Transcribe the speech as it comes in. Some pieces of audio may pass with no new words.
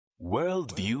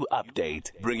Worldview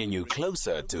Update, bringing you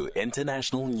closer to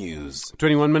international news.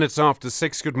 21 minutes after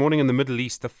 6, good morning. In the Middle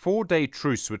East, the 4-day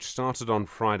truce, which started on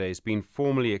Friday, has been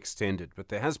formally extended. But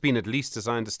there has been, at least as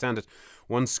I understand it,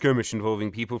 one skirmish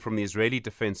involving people from the Israeli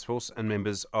Defense Force and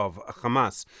members of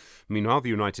Hamas. Meanwhile, the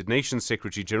United Nations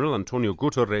Secretary General Antonio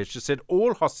Guterres has said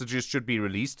all hostages should be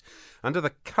released. Under the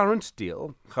current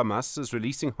deal, Hamas is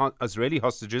releasing Israeli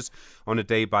hostages on a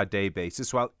day-by-day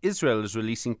basis, while Israel is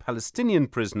releasing Palestinian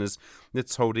prisoners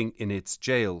that's holding in its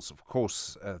jails. Of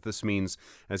course, this means,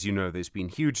 as you know, there's been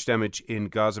huge damage in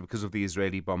Gaza because of the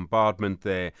Israeli bombardment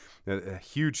there.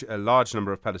 A large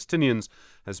number of Palestinians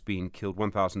has been killed.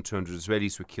 1,200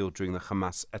 Israelis were killed during the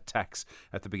Hamas attacks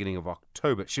at the beginning of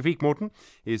October. Shafiq Morton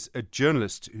is a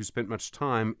journalist who spent much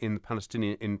time in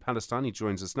Palestine. He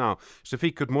joins us now.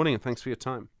 Shafiq, good morning and thanks for your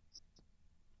time.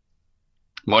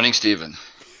 Morning, Stephen.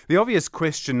 The obvious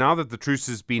question, now that the truce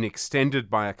has been extended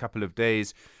by a couple of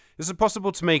days, is it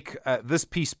possible to make this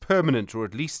peace permanent, or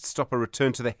at least stop a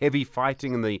return to the heavy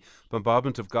fighting and the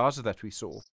bombardment of Gaza that we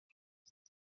saw?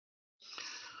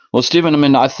 Well,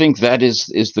 Stephen, I think that is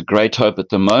the great hope at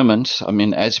the moment.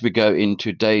 As we go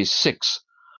into day 6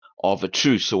 of a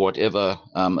truce, or whatever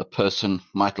a person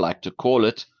might like to call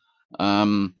it,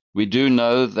 we do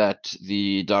know that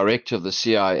the director of the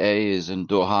CIA is in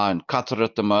Doha in Qatar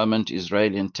at the moment.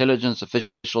 Israeli intelligence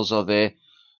officials are there.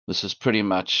 This is pretty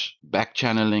much back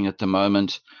channeling at the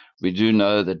moment. We do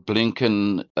know that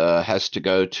Blinken has to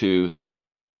go to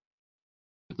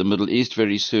the Middle East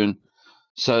very soon.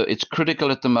 So it's critical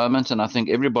at the moment, and I think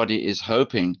everybody is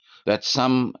hoping that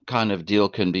some kind of deal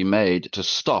can be made to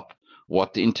stop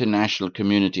what the international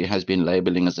community has been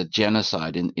labeling as a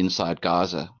genocide inside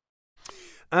Gaza.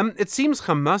 It seems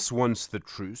Hamas wants the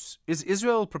truce. Is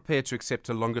Israel prepared to accept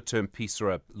a longer-term peace or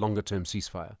a longer-term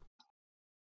ceasefire?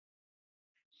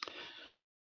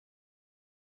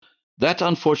 That,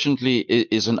 unfortunately,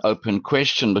 is an open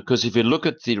question, because if you look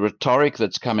at the rhetoric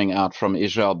that's coming out from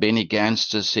Israel, Benny Gantz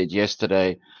just said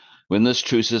yesterday, when this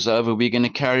truce is over, we're going to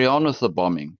carry on with the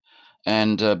bombing.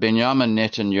 And Benjamin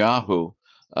Netanyahu,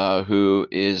 who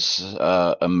is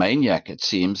a maniac, it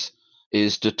seems,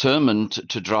 is determined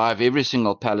to drive every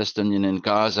single Palestinian in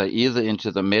Gaza either into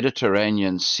the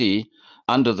Mediterranean Sea,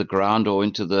 under the ground, or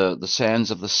into the sands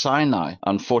of the Sinai.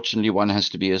 Unfortunately, one has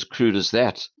to be as crude as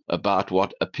that about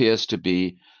what appears to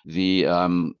be the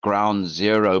ground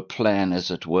zero plan, as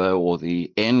it were, or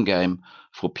the end game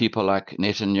for people like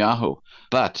Netanyahu.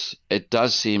 But it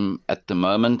does seem at the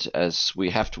moment, as we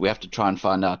have to try and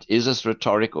find out, is this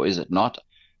rhetoric or is it not?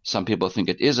 Some people think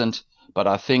it isn't, but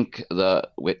I think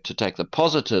to take the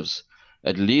positives,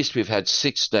 at least we've had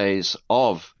 6 days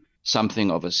of something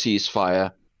of a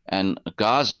ceasefire, and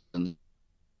Gazans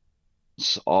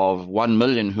of 1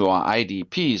 million who are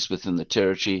IDPs within the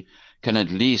territory can at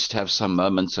least have some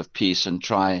moments of peace and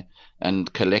try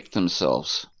and collect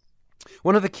themselves.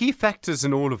 One of the key factors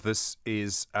in all of this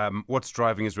is what's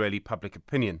driving Israeli public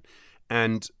opinion.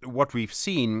 And what we've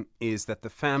seen is that the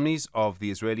families of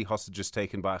the Israeli hostages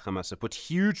taken by Hamas have put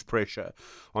huge pressure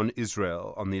on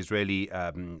Israel, on the Israeli,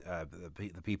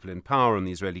 the people in power, and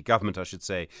the Israeli government, I should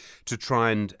say, to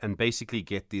try and basically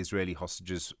get the Israeli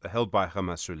hostages held by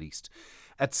Hamas released.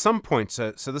 At some point,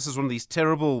 so this is one of these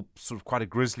terrible, sort of quite a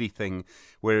grisly thing,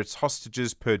 where it's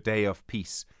hostages per day of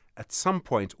peace. At some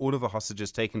point, all of the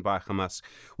hostages taken by Hamas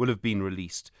will have been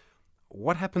released.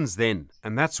 What happens then?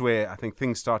 And that's where I think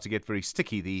things start to get very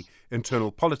sticky. The internal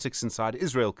politics inside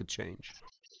Israel could change.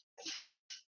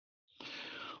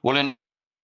 Well, in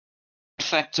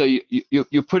fact,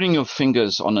 you're putting your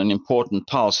fingers on an important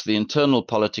pulse. The internal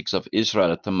politics of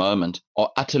Israel at the moment are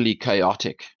utterly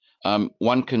chaotic.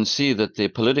 One can see that their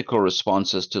political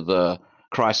responses to the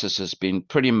crisis has been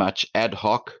pretty much ad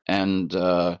hoc and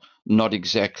not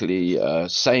exactly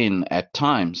sane at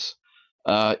times.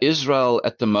 Israel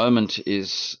at the moment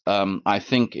is, I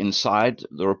think, inside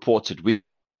the reports that we're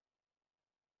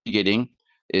getting,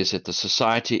 is that the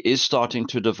society is starting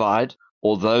to divide,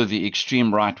 although the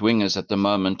extreme right-wingers at the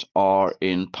moment are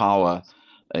in power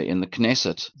in the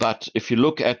Knesset. But if you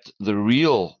look at the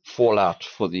real fallout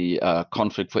for the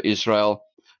conflict for Israel,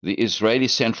 the Israeli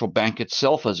central bank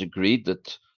itself has agreed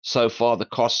that so far the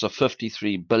costs are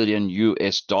 $53 billion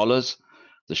US.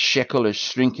 The shekel is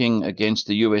shrinking against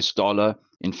the US dollar.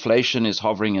 Inflation is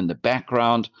hovering in the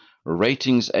background.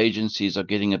 Ratings agencies are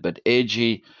getting a bit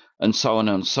edgy, and so on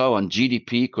and so on.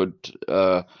 GDP could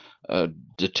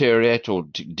deteriorate or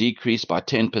decrease by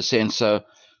 10%. So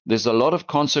there's a lot of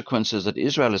consequences that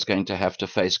Israel is going to have to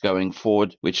face going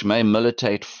forward, which may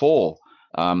militate for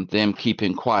them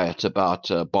keeping quiet about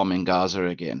bombing Gaza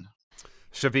again.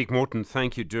 Shafiq Morton,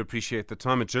 thank you. Do appreciate the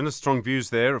time. A journalist, strong views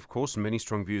there, of course, many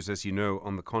strong views, as you know,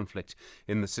 on the conflict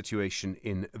in the situation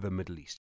in the Middle East.